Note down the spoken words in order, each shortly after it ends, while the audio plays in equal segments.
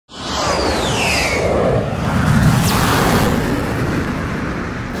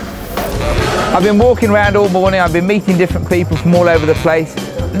I've been walking around all morning, I've been meeting different people from all over the place.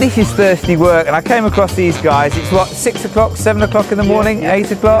 This is thirsty work, and I came across these guys. It's what, 6 o'clock, 7 o'clock in the morning,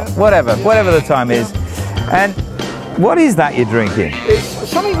 8 o'clock, whatever the time is. And what is that you're drinking? It's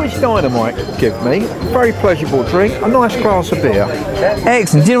something which Dynamite give me. Very pleasurable drink, a nice glass of beer.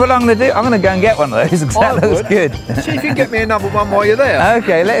 Excellent. Do you know what I'm going to do? I'm going to go and get one of those, because that looks good. See if you can get me another one while you're there.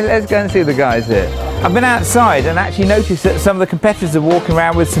 Okay, let's go and see the guys here. I've been outside and actually noticed that some of the competitors are walking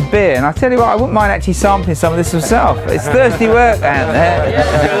around with some beer, and I tell you what, I wouldn't mind actually sampling some of this myself. It's thirsty work out there.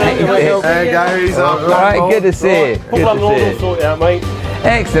 There goes. All right, good to see you. Good to see you.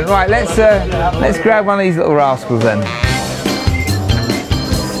 Excellent. Right, let's grab one of these little rascals then.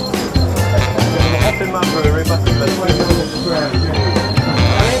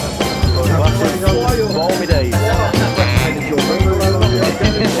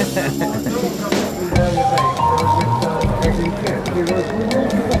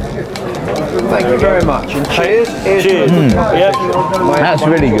 Thank you very much. And cheers. Cheers. Yep. That's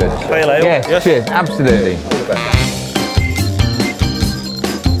really good. Yes, cheers. Absolutely.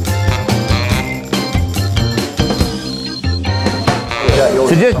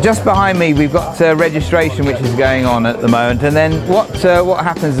 So just behind me we've got registration, which is going on at the moment, and then what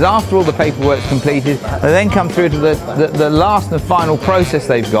happens is after all the paperwork's completed, they then come through to the last and final process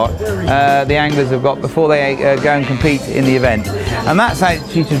they've got, the anglers have got before they go and compete in the event, and that's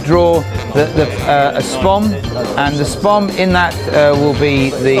actually to draw a SPOM, and the SPOM in that will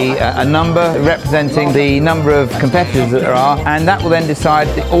be a number representing the number of competitors that there are, and that will then decide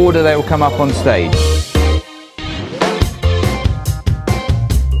the order they will come up on stage.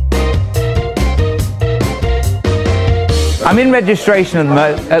 I'm in registration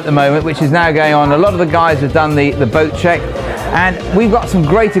at the moment, which is now going on. A lot of the guys have done the boat check, and we've got some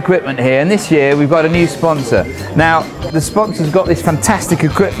great equipment here, and this year we've got a new sponsor. Now, the sponsor's got this fantastic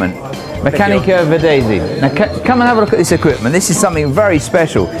equipment, Meccanica Vedesi. Now, come and have a look at this equipment. This is something very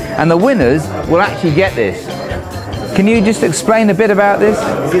special, and the winners will actually get this. Can you just explain a bit about this?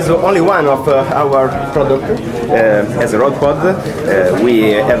 This is only one of our products as a rod pod.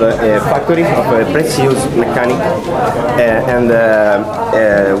 We have a factory of precious mechanic, and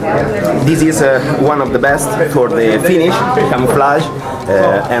this is one of the best for the finish, camouflage,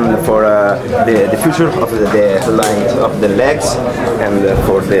 and for the future of the lines of the legs, and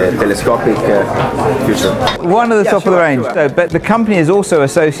for the telescopic future. One of the top of the range, sure. But the company is also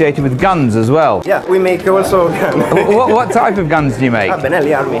associated with guns as well. Yeah, we make also guns. What type of guns do you make?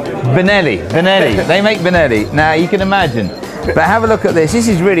 Benelli Army. Benelli. They make Benelli. Now you can imagine. But have a look at this. This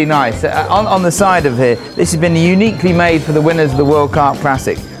is really nice. On the side of here, this has been uniquely made for the winners of the World Carp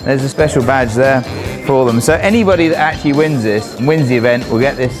Classic. There's a special badge there for them. So anybody that actually wins this, wins the event, will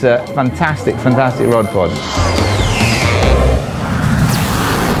get this fantastic rod pod.